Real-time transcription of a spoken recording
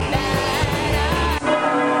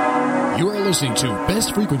listening to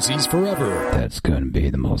Best Frequencies Forever. That's gonna be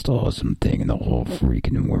the most awesome thing in the whole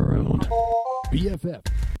freaking world. BFF.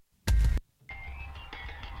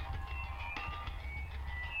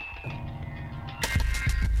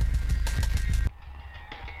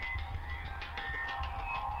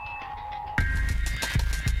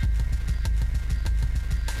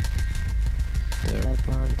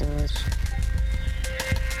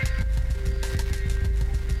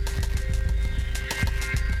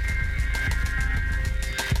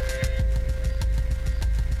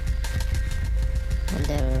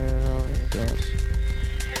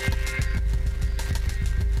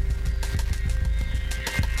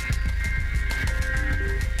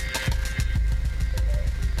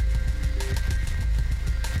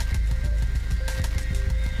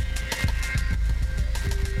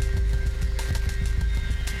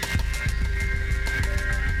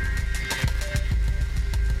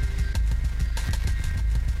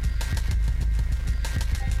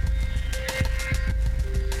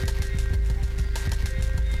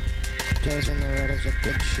 Days on the rudder of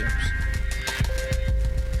big ships.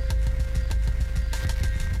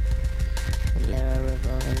 And there are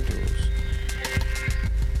revolving doors.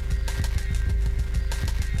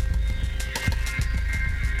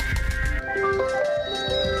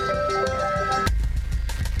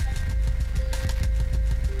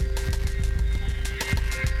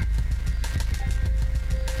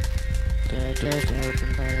 There are doors that open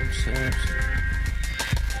by themselves.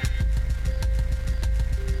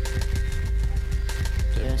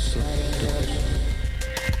 There are sliding doors,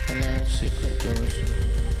 and there are secret doors.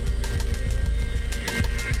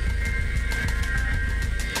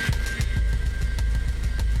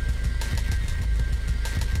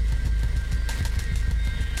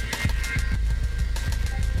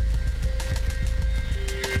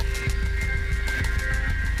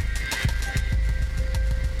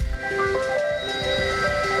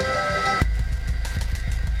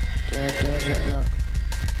 There are doors that lock,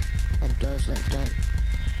 and doors that don't.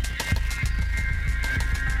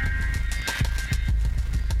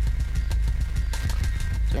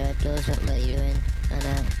 There are doors that let you in and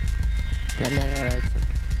out, but never open.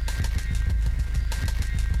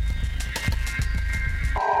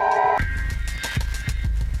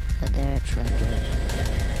 And there are trapdoors.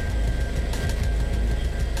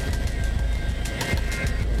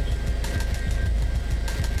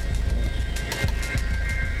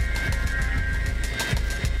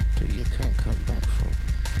 That you can't come back from.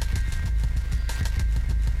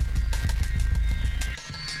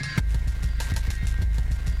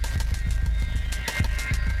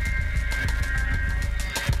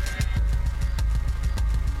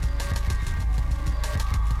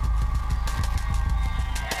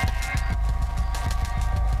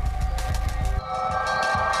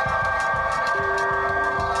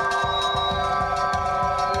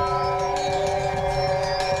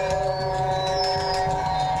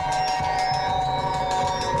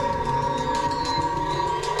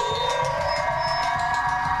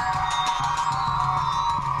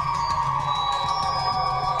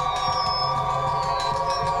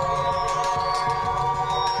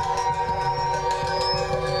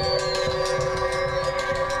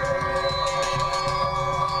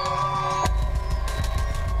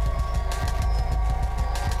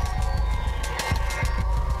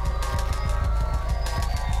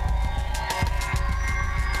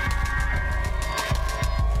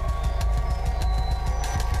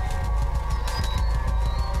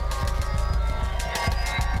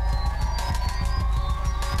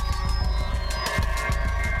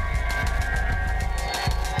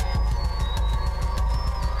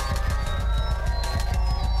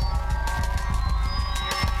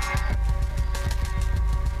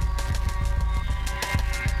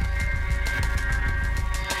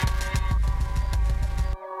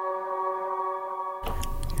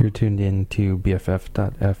 You're tuned in to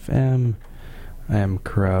BFF.FM. I am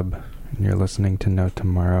Crub, and you're listening to No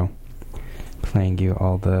Tomorrow, playing you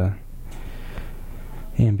all the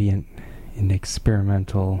ambient and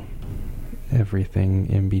experimental, everything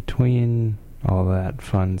in between, all that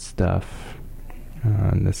fun stuff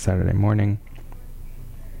on this Saturday morning.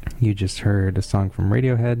 You just heard a song from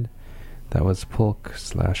Radiohead. That was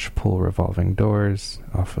Pulk/Pull Revolving Doors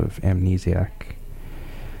off of Amnesiac.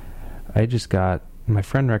 My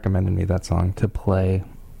friend recommended me that song to play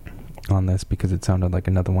on this because it sounded like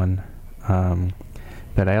another one.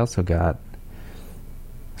 But I also got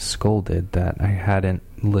scolded that I hadn't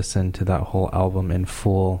listened to that whole album in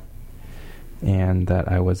full and that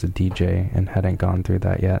I was a DJ and hadn't gone through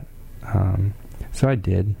that yet. So I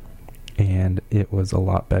did, and it was a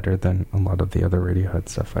lot better than a lot of the other Radiohead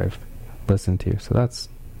stuff I've listened to. So that's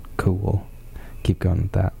cool. keep going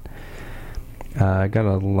with that. I got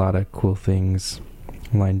a lot of cool things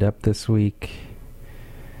lined up this week.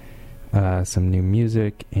 Some new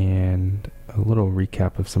music and a little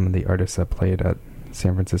recap of some of the artists that played at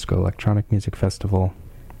San Francisco Electronic Music Festival.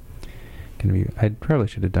 I probably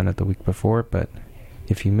should have done it the week before, but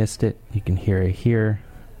if you missed it, you can hear it here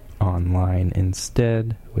online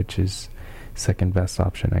instead, which is second best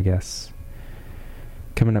option, I guess.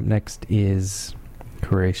 Coming up next is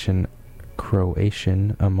Croatian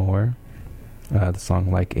Amor, the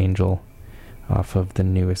song Like Angel, off of the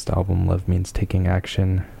newest album Love Means Taking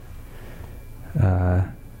Action.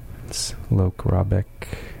 It's Lok Robek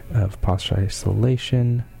of Posh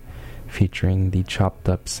Isolation, featuring the chopped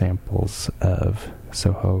up samples of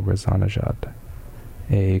Soho Razanajad,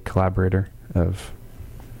 a collaborator of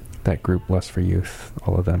that group Lust for Youth,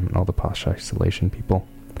 all of them, and all the Posh Isolation people.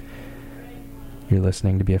 You're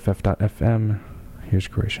listening to BFF.FM. Here's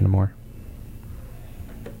Croatian Amor.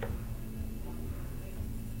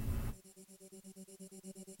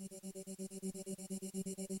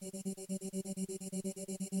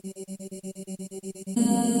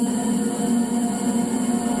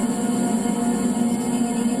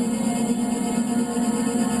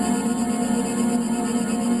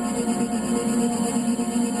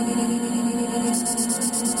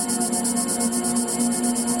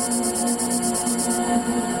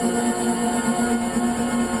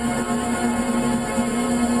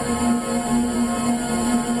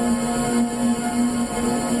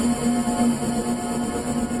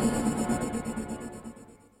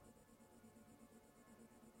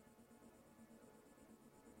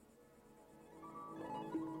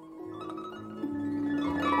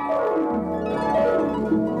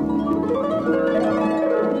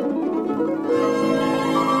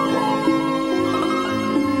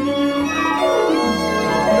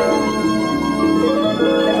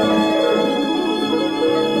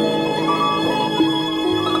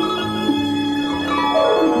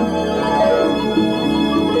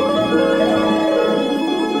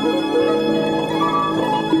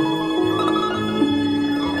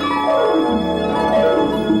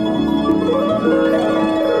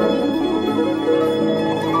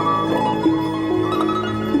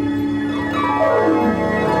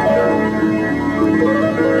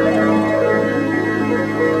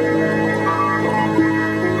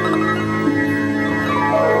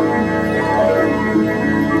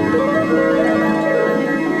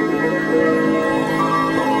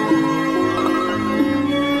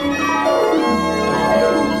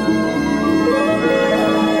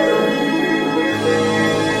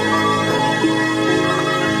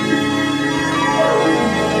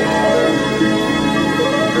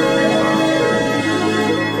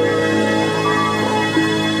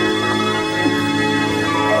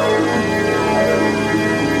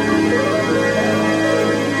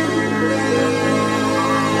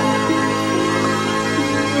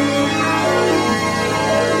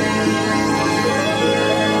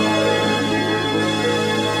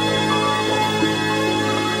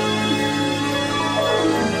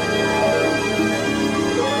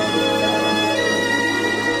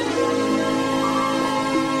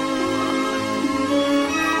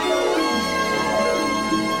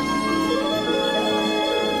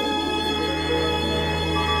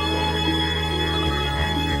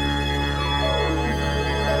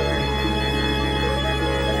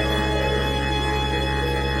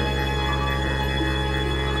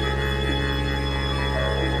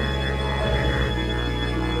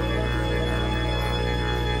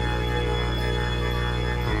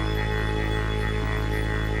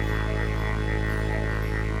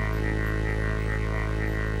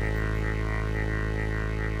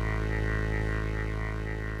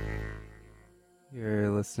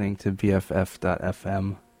 Listening to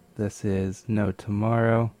BFF.FM. This is No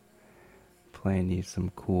Tomorrow, playing you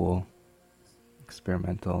some cool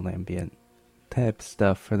experimental ambient type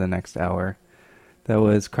stuff for the next hour. That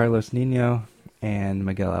was Carlos Nino and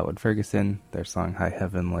Miguel Atwood Ferguson, their song High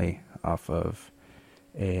Heavenly, off of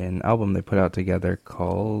an album they put out together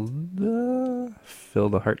called Fill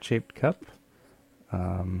the Heart-Shaped Cup.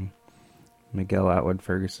 Miguel Atwood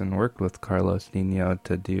Ferguson worked with Carlos Nino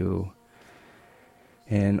to do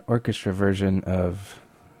an orchestra version of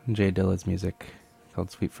Jay Dilla's music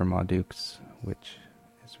called Sweet for Ma Dukes, which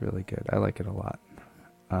is really good. I like it a lot.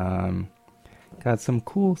 Got some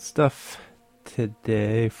cool stuff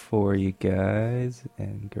today for you guys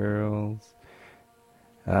and girls.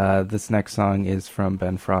 This next song is from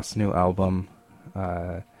Ben Frost's new album,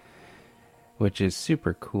 which is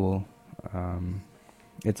super cool.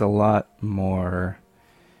 It's a lot more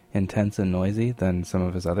intense and noisy than some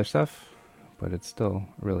of his other stuff, but it's still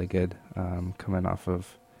really good. Coming off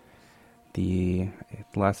of the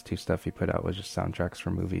last two stuff he put out was just soundtracks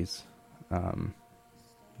for movies,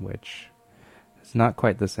 which is not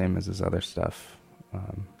quite the same as his other stuff.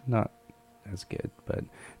 Not as good, but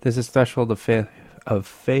this is Threshold of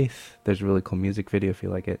Faith. There's a really cool music video. If you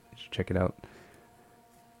like it, you should check it out.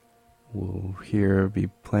 We'll be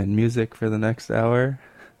playing music for the next hour.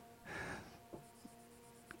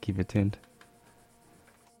 Keep it tuned.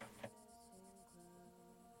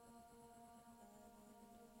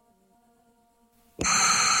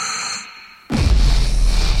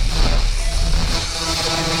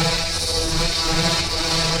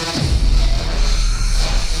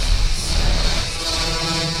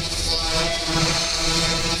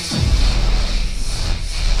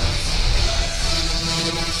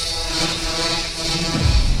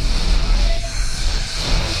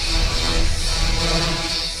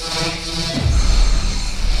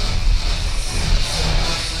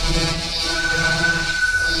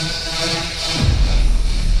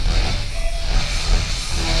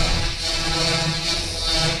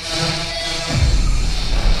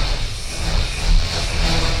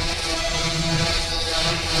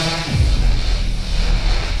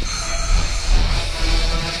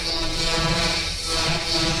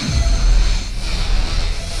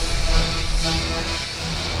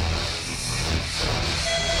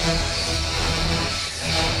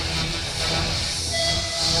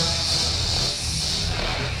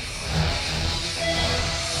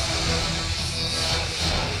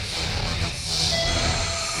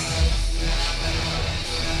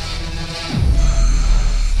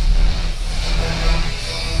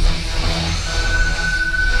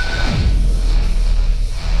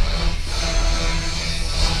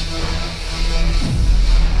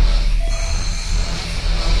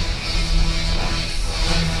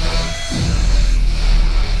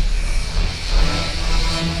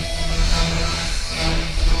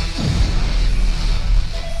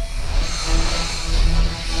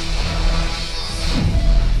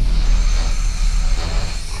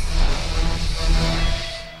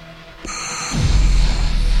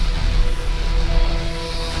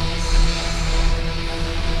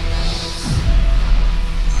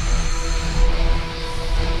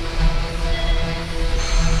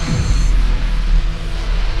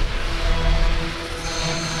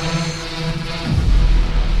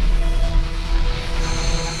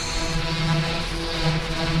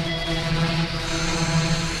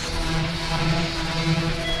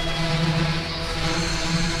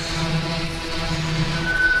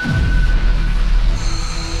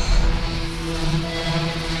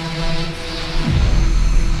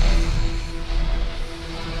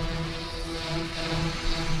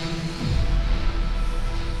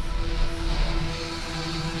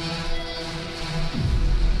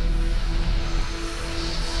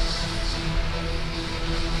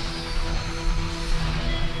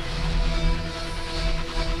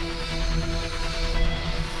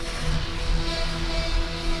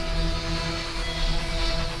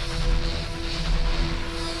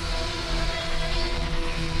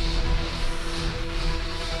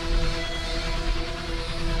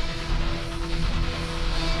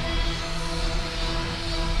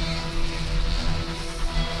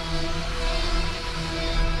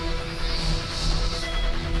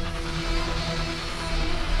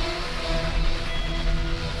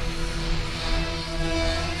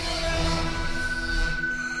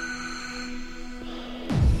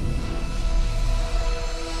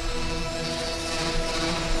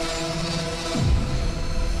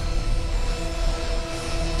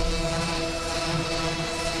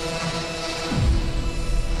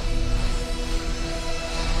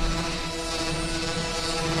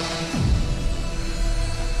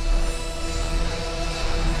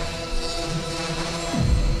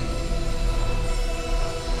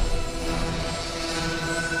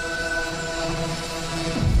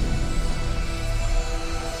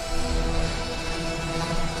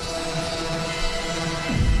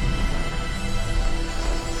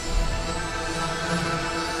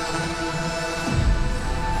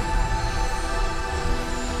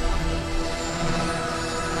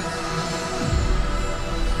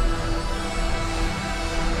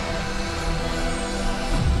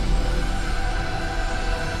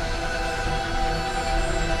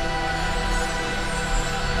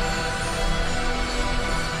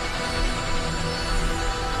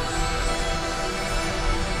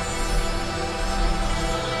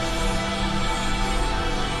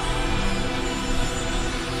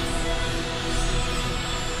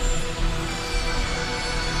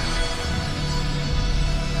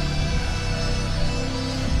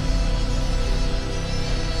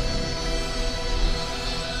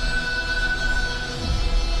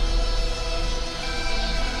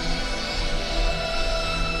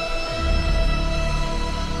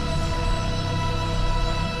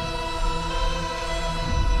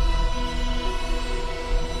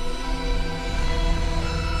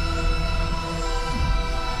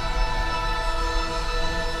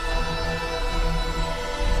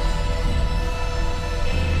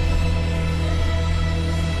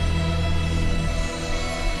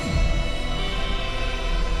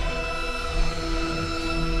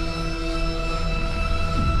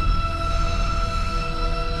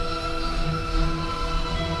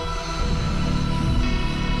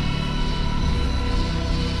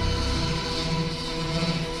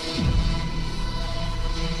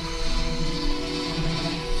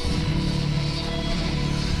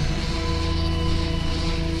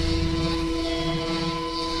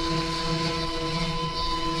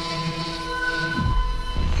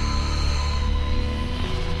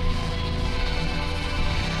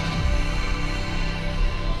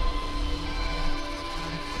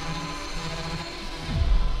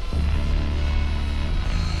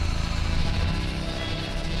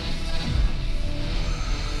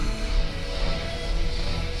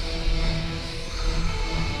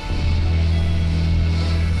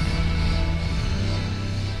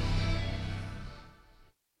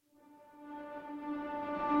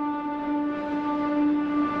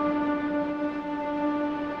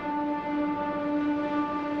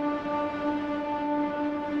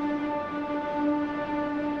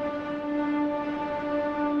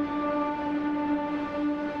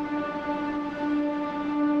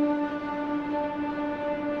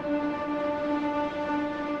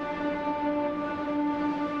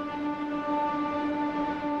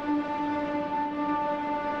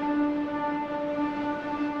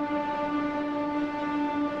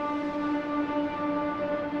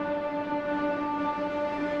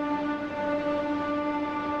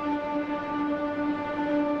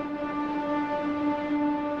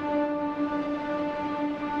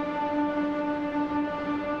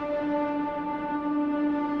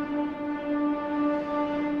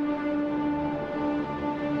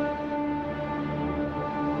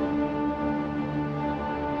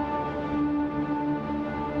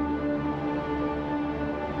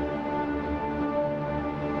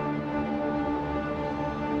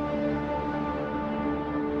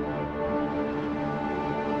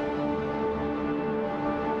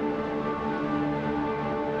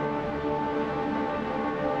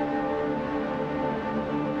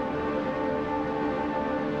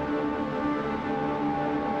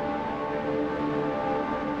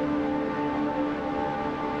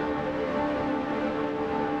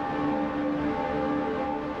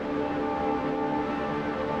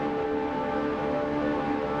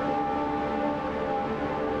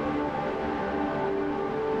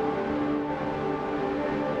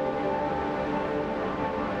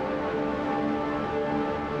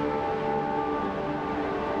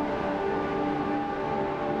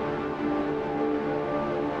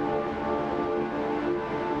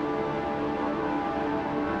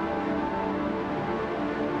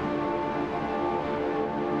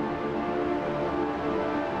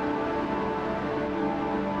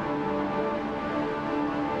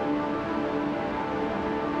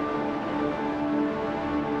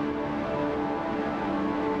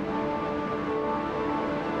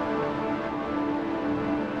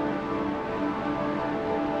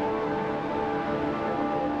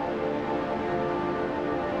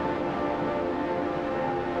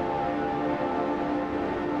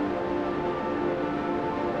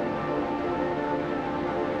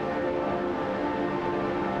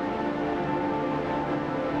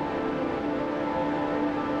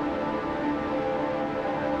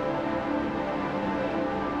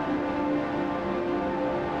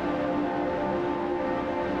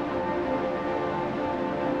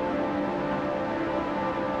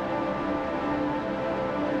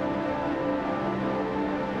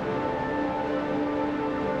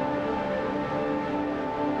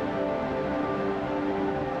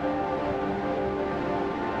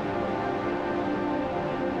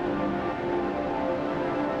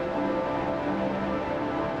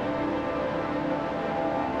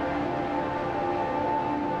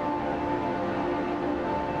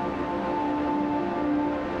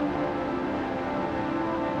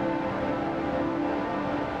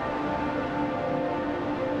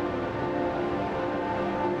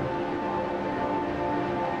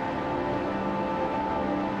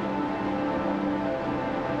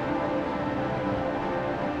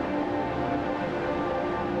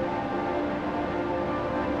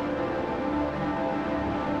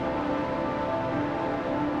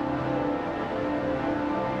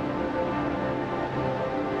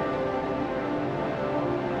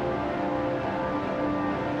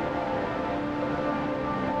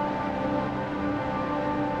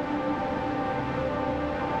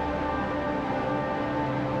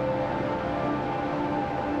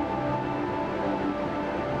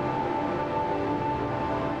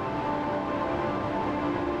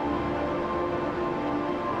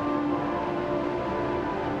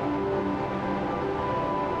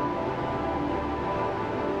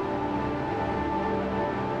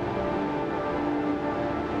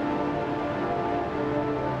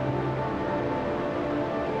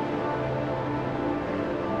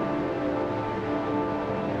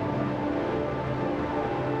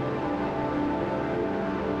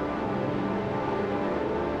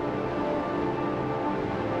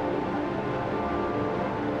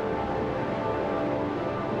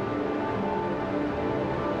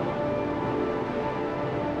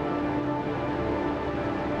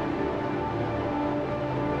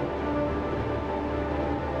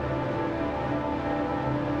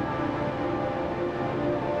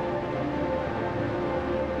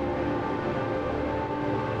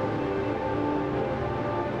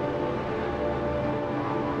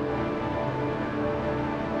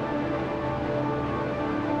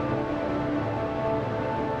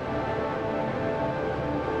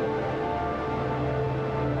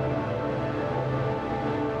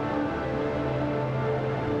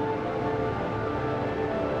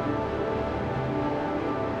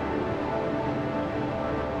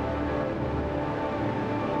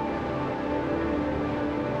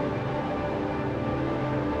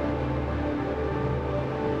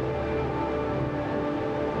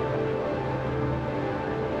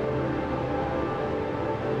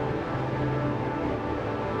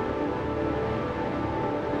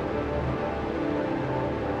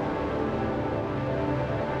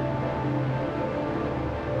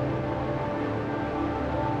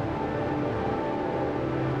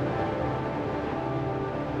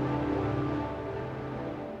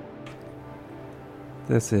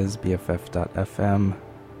 This is BFF.FM.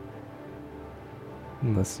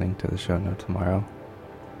 I'm listening to the show No Tomorrow.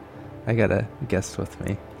 I got a guest with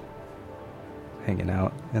me, hanging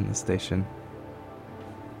out in the station.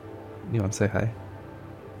 You want to say hi?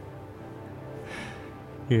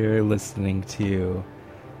 You're listening to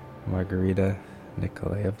Margarita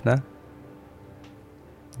Nikolaevna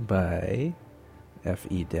by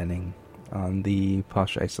F.E. Denning on the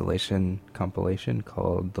Posh Isolation compilation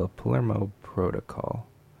called The Palermo Protocol,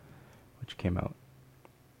 which came out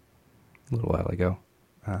a little while ago.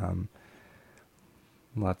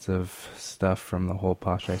 Lots of stuff from the whole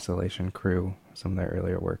Posh Isolation crew, some of their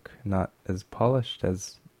earlier work. Not as polished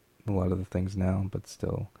as a lot of the things now, but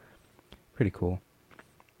still pretty cool.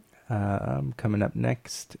 Coming up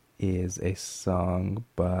next is a song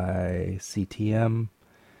by CTM,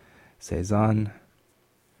 Cezanne.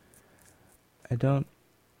 I don't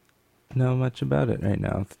know much about it right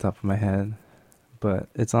now off the top of my head, but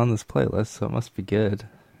it's on this playlist, so it must be good,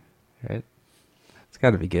 right? It's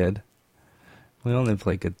gotta be good. We only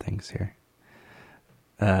play good things here.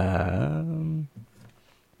 Yeah.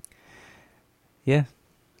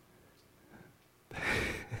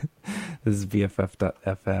 This is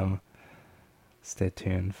BFF.FM. Stay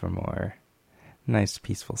tuned for more nice,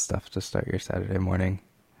 peaceful stuff to start your Saturday morning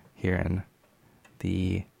here in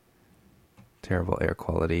the terrible air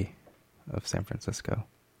quality of San Francisco.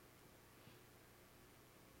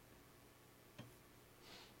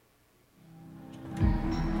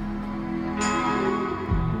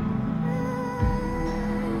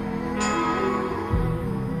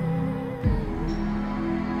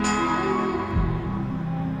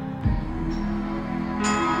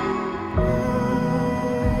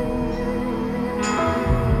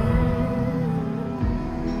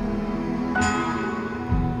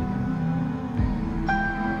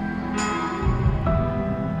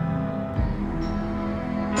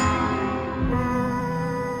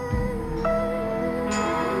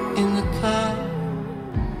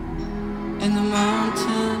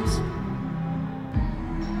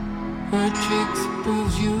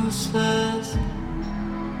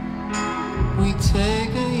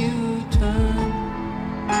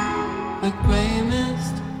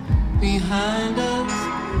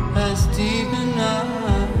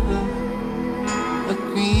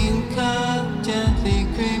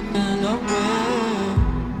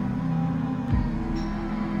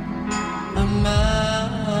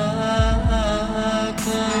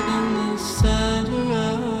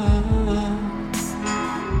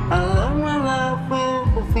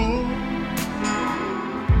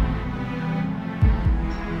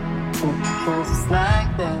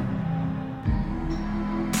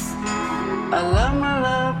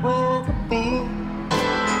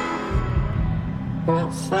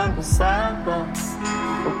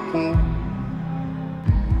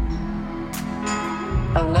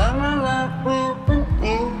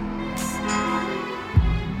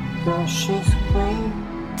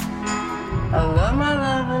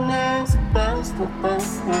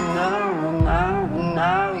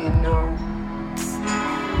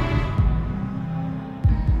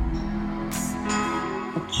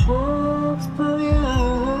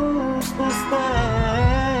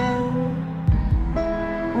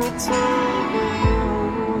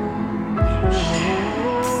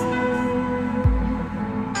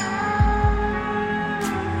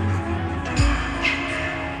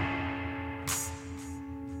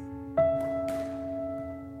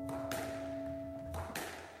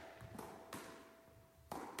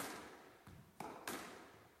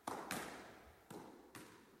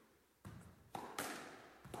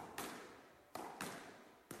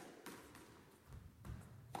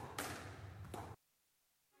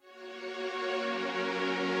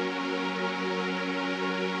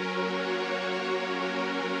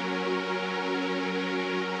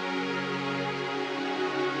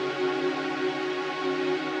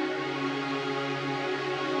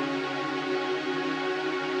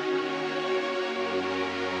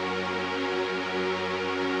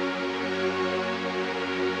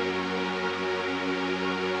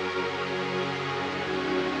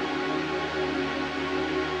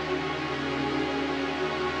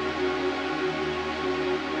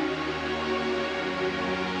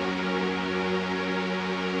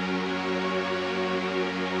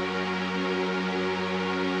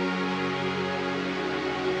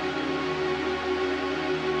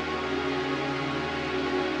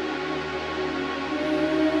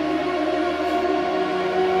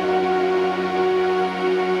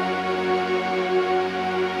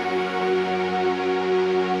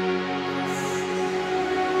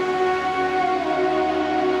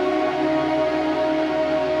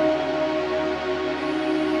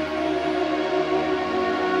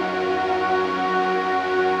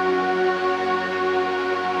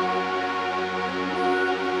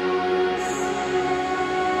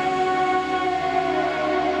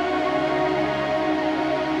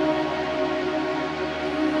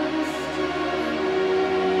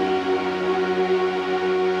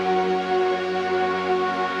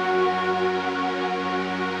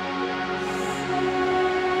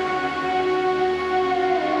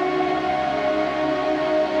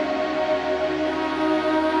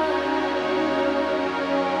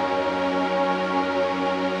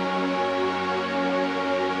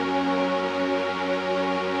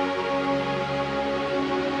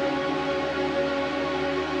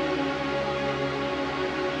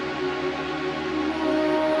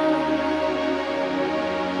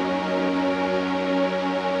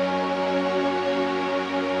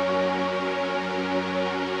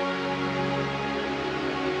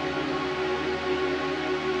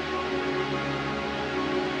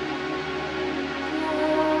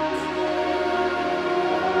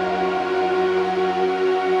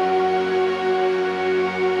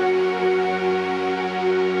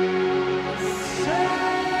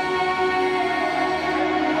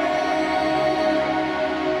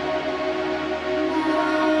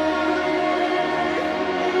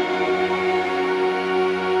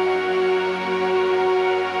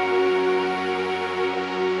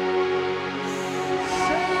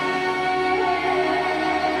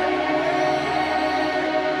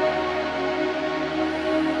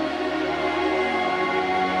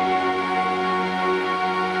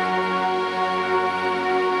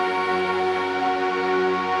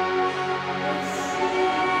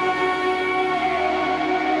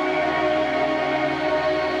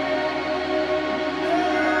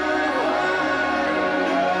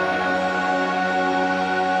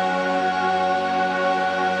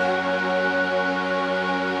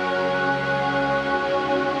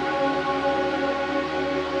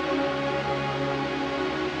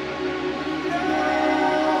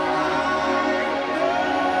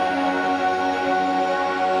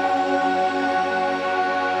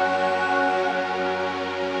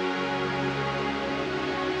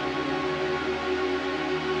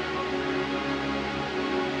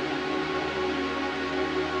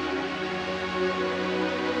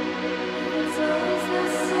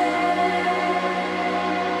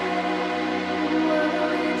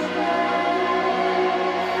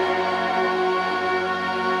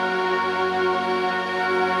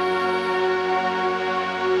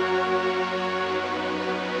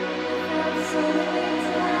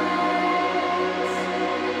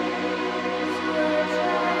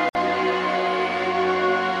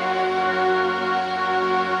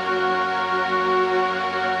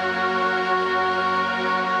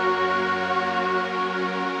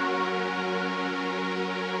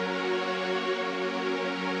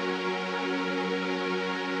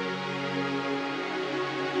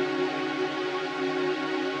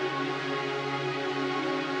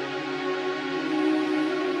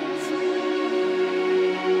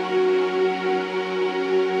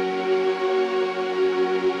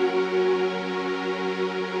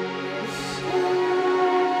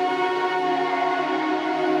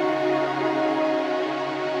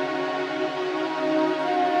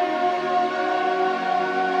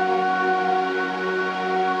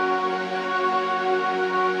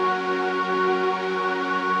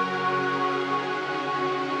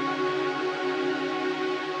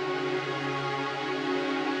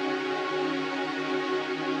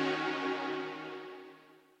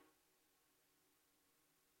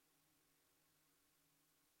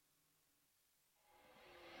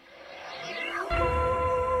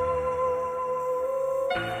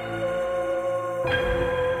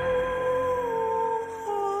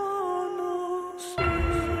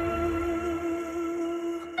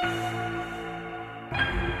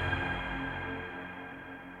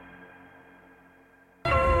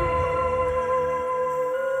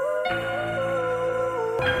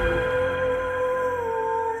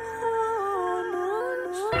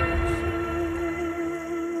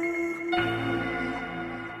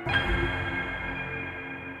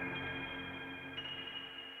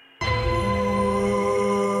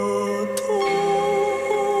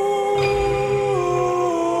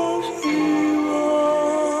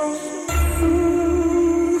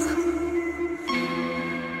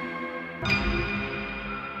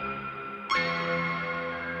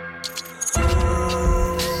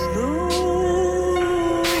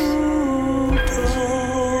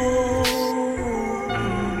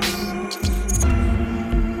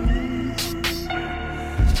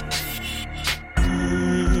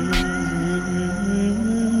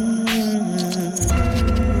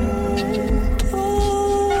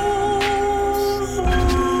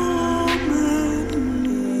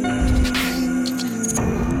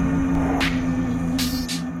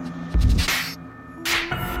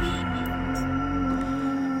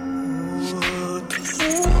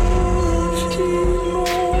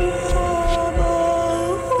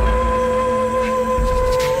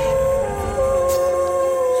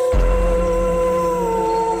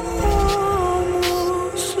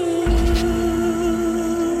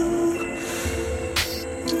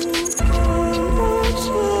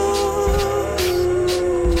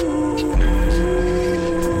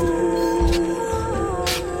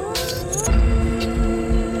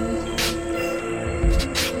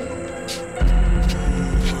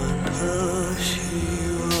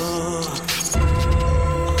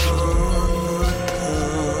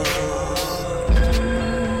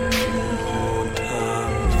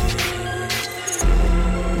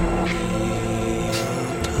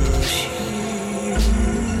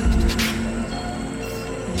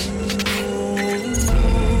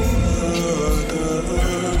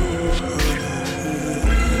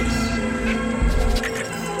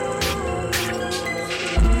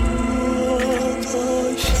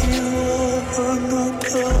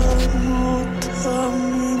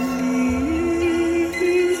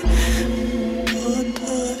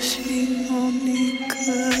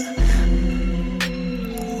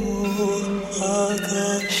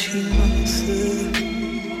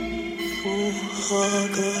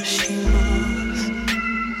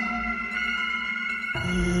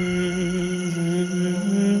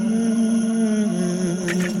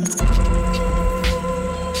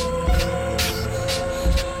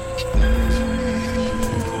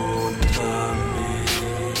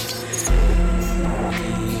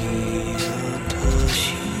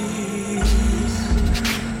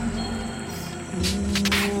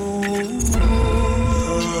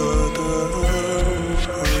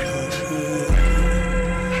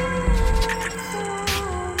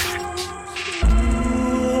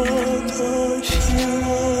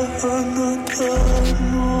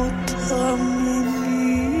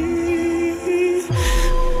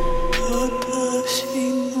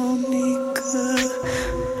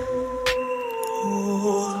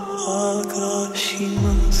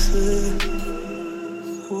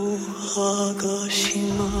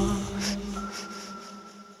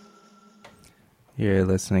 You're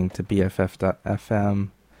listening to BFF.FM.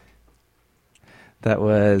 That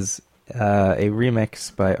was a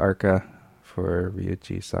remix by Arca for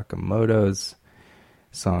Ryuichi Sakamoto's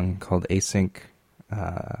song called Async.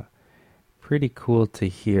 Pretty cool to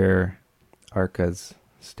hear Arca's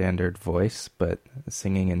standard voice, but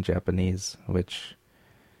singing in Japanese, which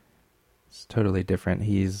is totally different.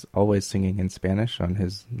 He's always singing in Spanish on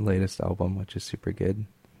his latest album, which is super good.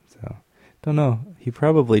 So, don't know. He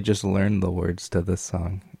probably just learned the words to this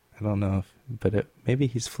song. I don't know but maybe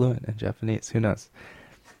he's fluent in Japanese. Who knows?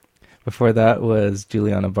 Before that was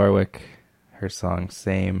Juliana Barwick, her song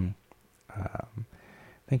Same. I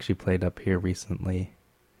think she played up here recently.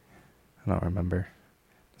 I don't remember.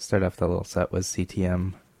 To start off the little set was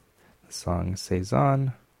CTM, the song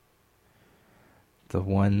Saison. The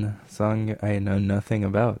one song I know nothing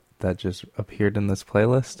about that just appeared in this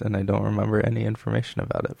playlist, and I don't remember any information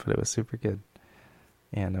about it, but it was super good.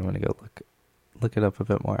 And I'm going to go look it up a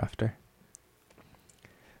bit more after.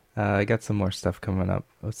 I got some more stuff coming up.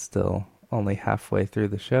 It's still only halfway through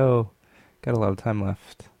the show. Got a lot of time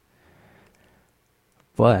left.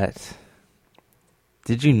 But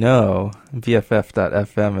did you know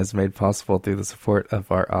BFF.FM is made possible through the support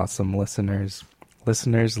of our awesome listeners?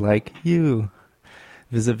 Listeners like you.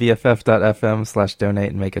 Visit BFF.FM/donate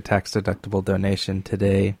and make a tax-deductible donation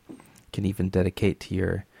today. You can even dedicate to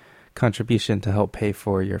your contribution to help pay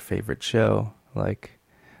for your favorite show, like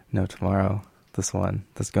No Tomorrow, this one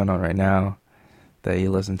that's going on right now, that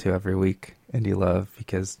you listen to every week and you love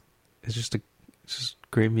because it's just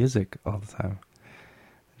great music all the time.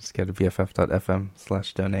 Just go to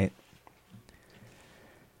BFF.FM/donate.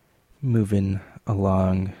 Moving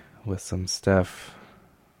along with some stuff,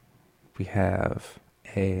 we have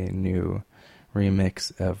a new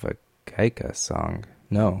remix of a Gaika song.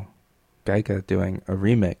 No, Gaika doing a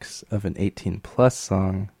remix of an 18+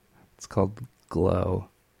 song. It's called Glow.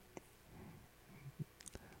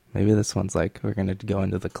 Maybe this one's like, we're going to go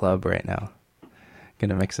into the club right now. Going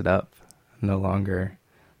to mix it up. No longer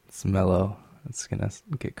it's mellow. It's going to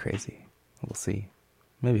get crazy. We'll see.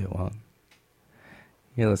 Maybe it won't.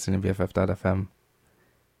 You're listening to BFF.FM.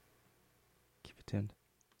 Keep it tuned.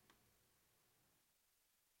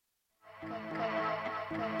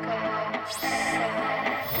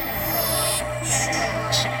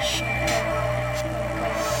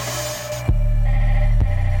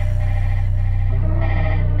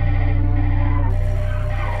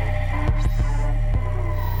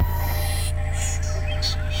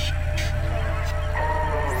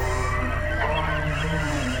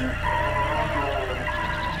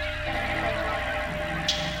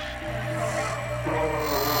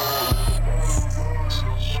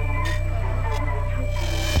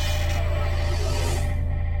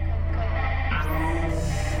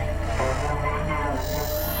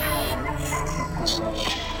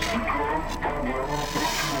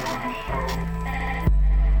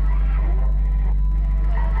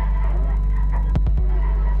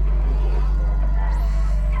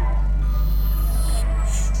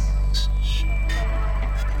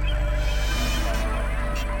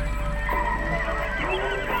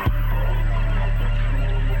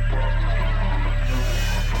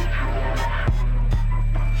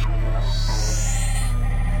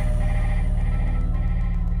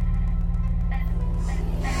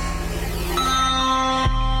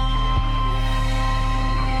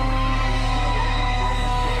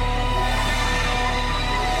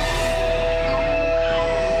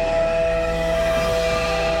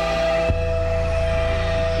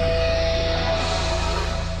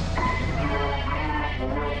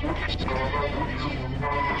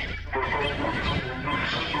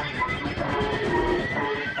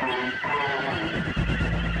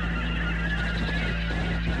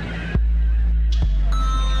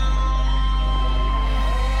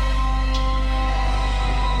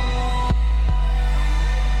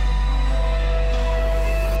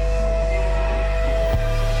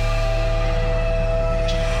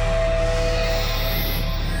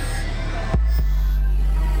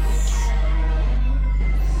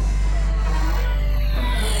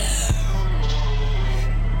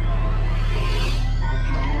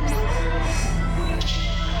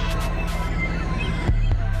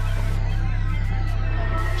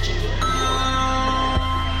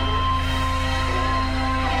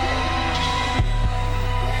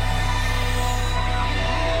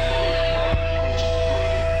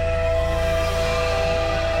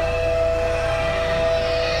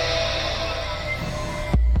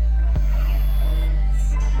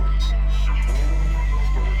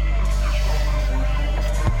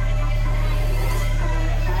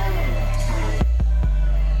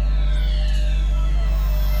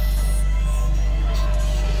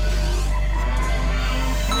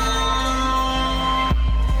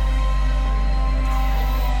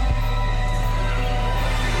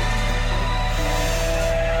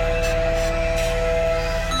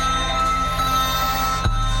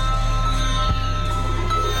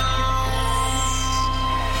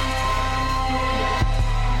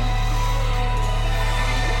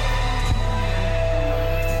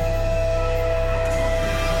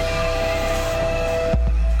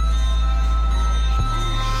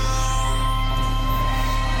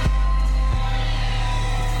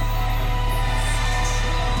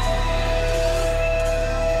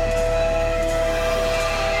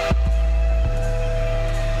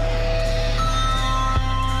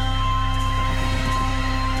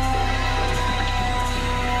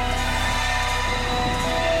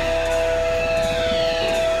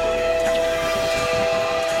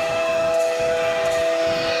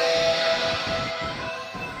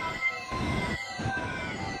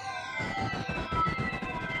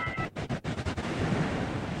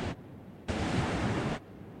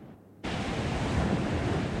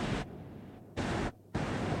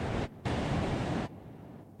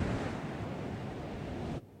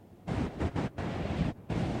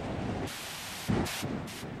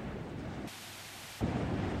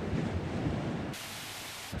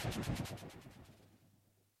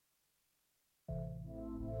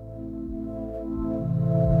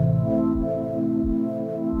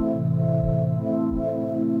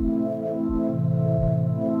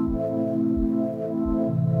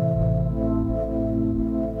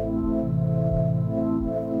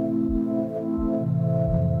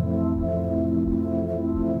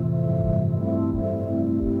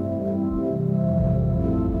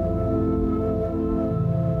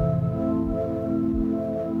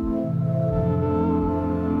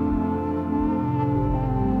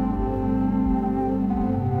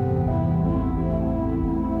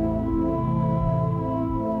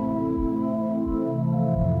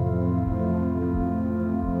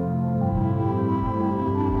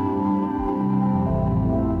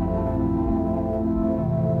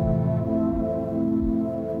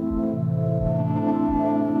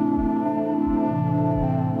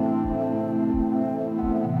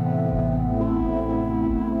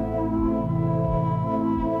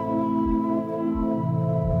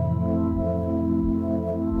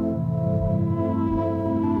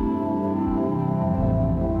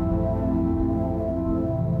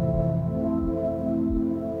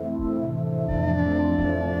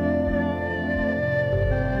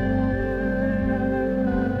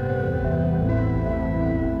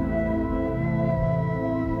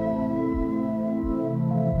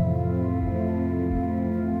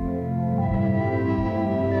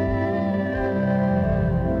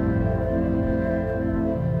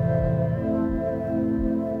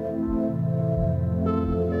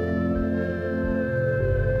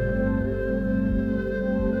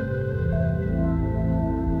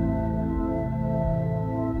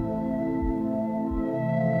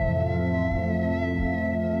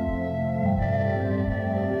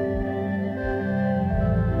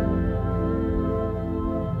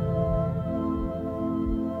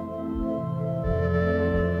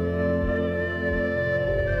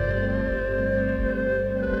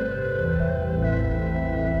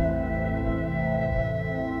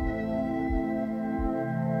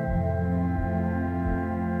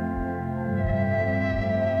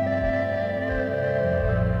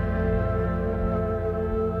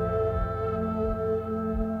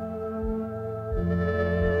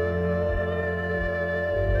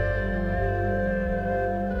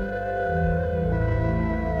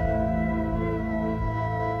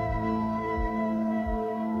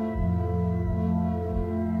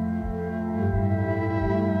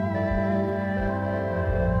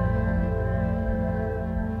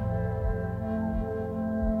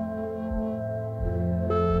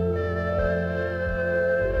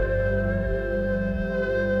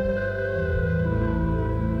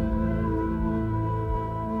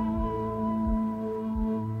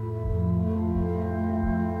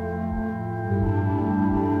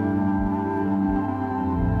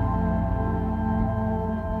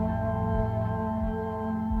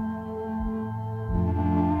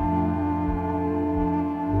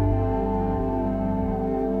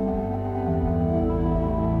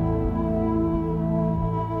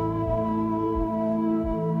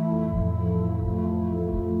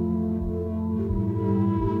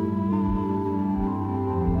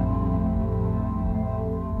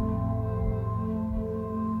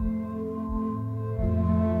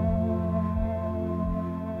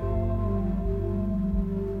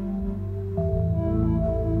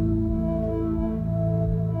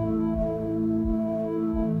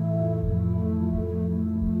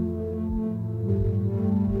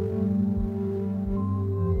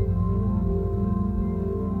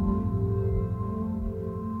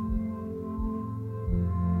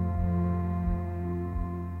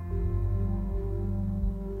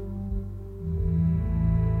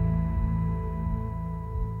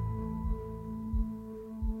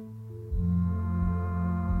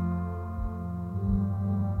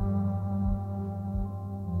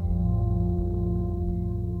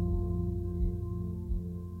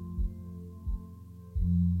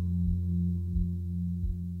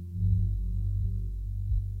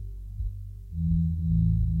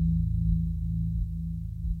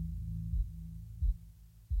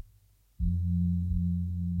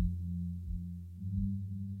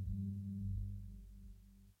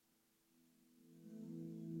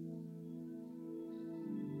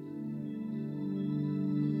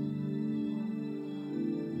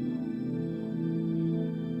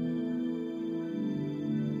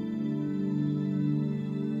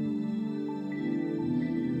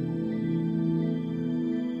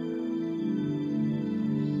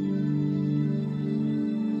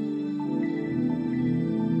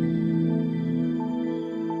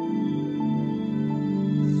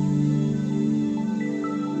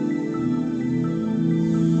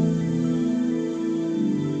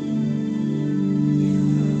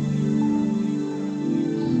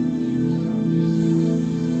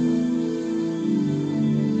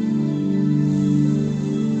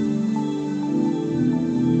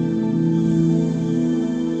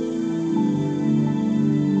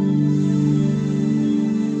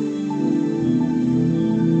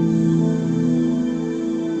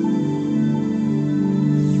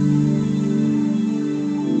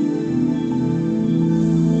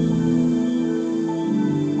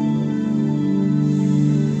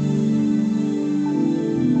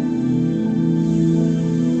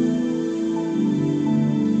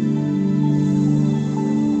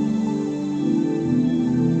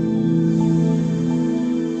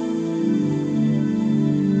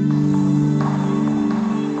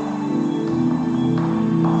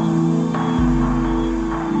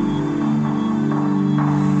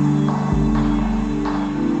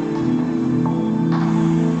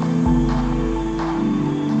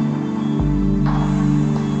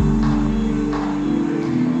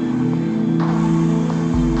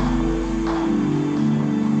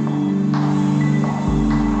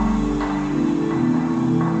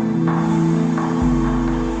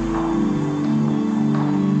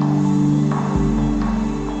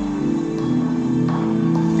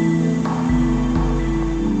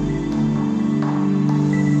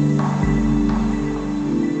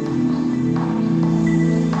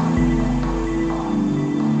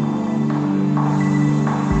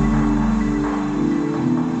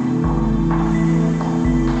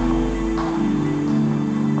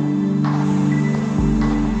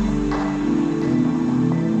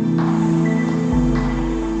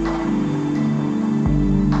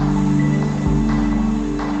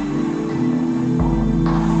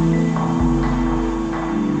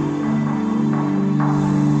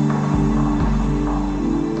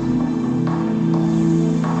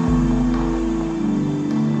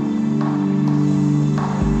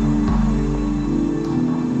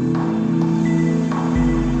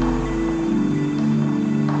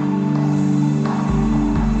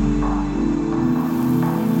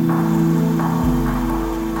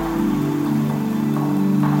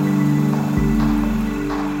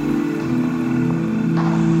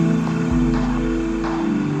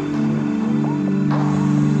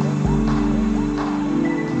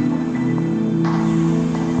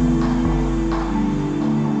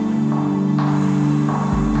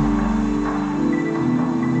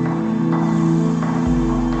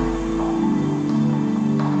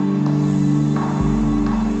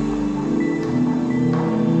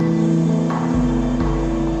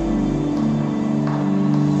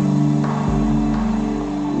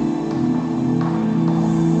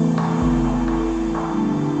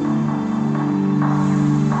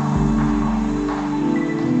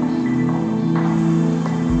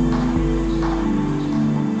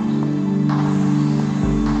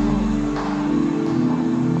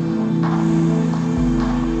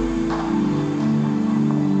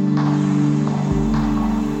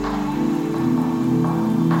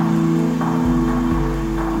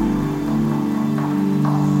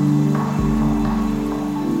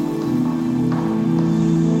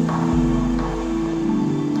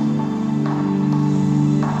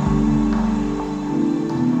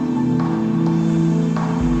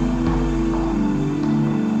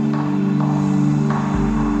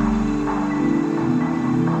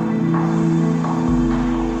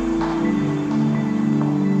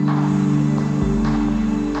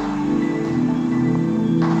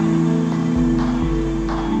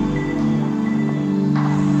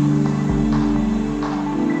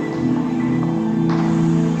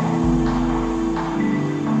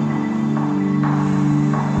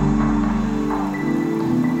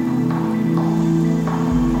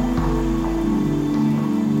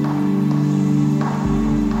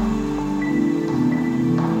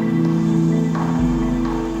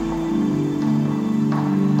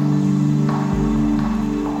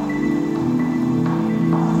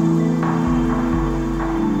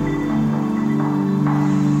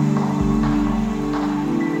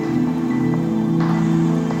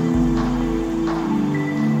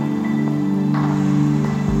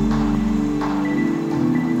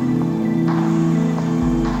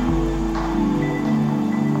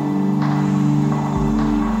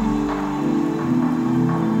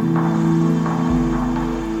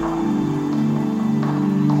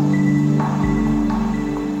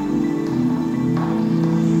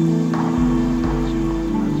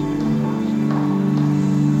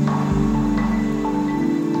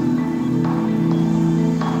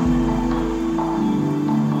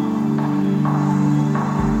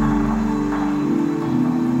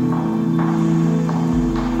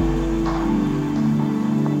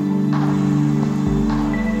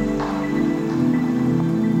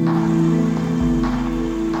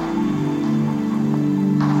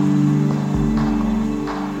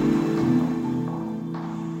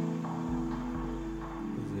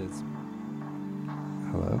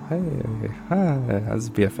 That's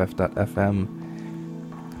BFF.FM.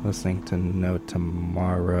 Listening to No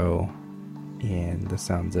Tomorrow and the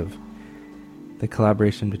sounds of the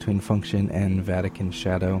collaboration between Function and Vatican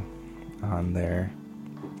Shadow on their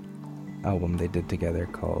album they did together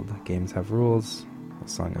called Games Have Rules. The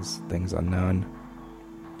song is Things Unknown.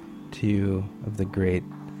 Two of the great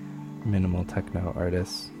minimal techno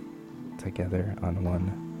artists together on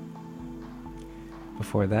one.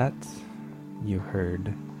 Before that, you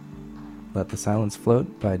heard Let the Silence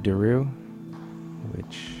Float by Daru,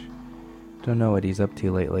 which don't know what he's up to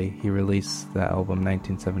lately. He released the album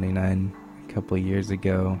 1979 a couple years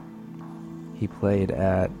ago. He played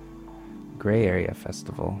at Gray Area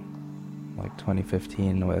Festival like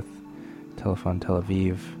 2015 with Telephone Tel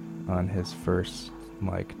Aviv on his first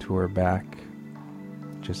like tour back,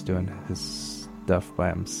 just doing his stuff by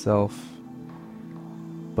himself.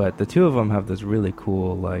 But the two of them have this really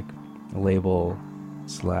cool like label /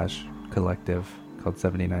 collective called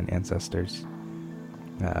 79 Ancestors,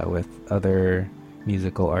 with other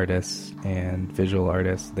musical artists and visual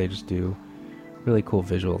artists. They just do really cool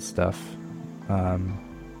visual stuff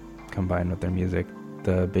combined with their music.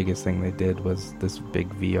 The biggest thing they did was this big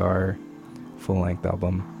VR full-length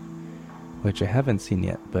album, which I haven't seen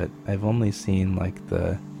yet, but I've only seen like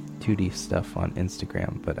the 2D stuff on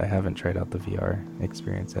Instagram, but I haven't tried out the VR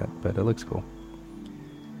experience yet, but it looks cool.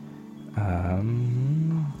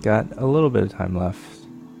 Got a little bit of time left.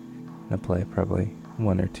 I'm gonna play probably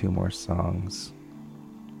one or two more songs.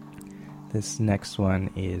 This next one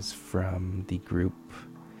is from the group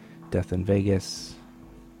Death in Vegas.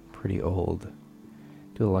 Pretty old.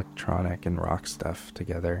 Do electronic and rock stuff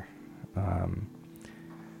together.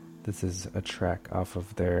 This is a track off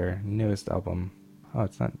of their newest album. Oh,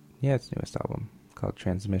 it's not. Yeah, it's newest album called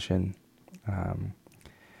Transmission.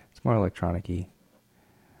 It's more electronic-y.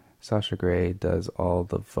 Sasha Grey does all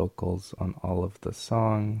the vocals on all of the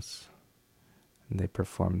songs. And they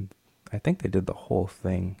performed, I think they did the whole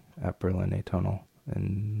thing at Berlin Atonal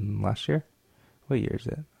in last year? What year is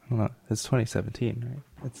it? I don't know. It's 2017, right?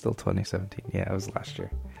 It's still 2017. Yeah, it was last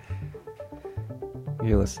year.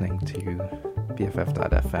 You're listening to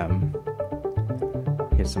BFF.FM.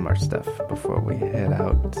 Here's some more stuff before we head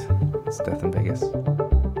out. It's Death in Vegas.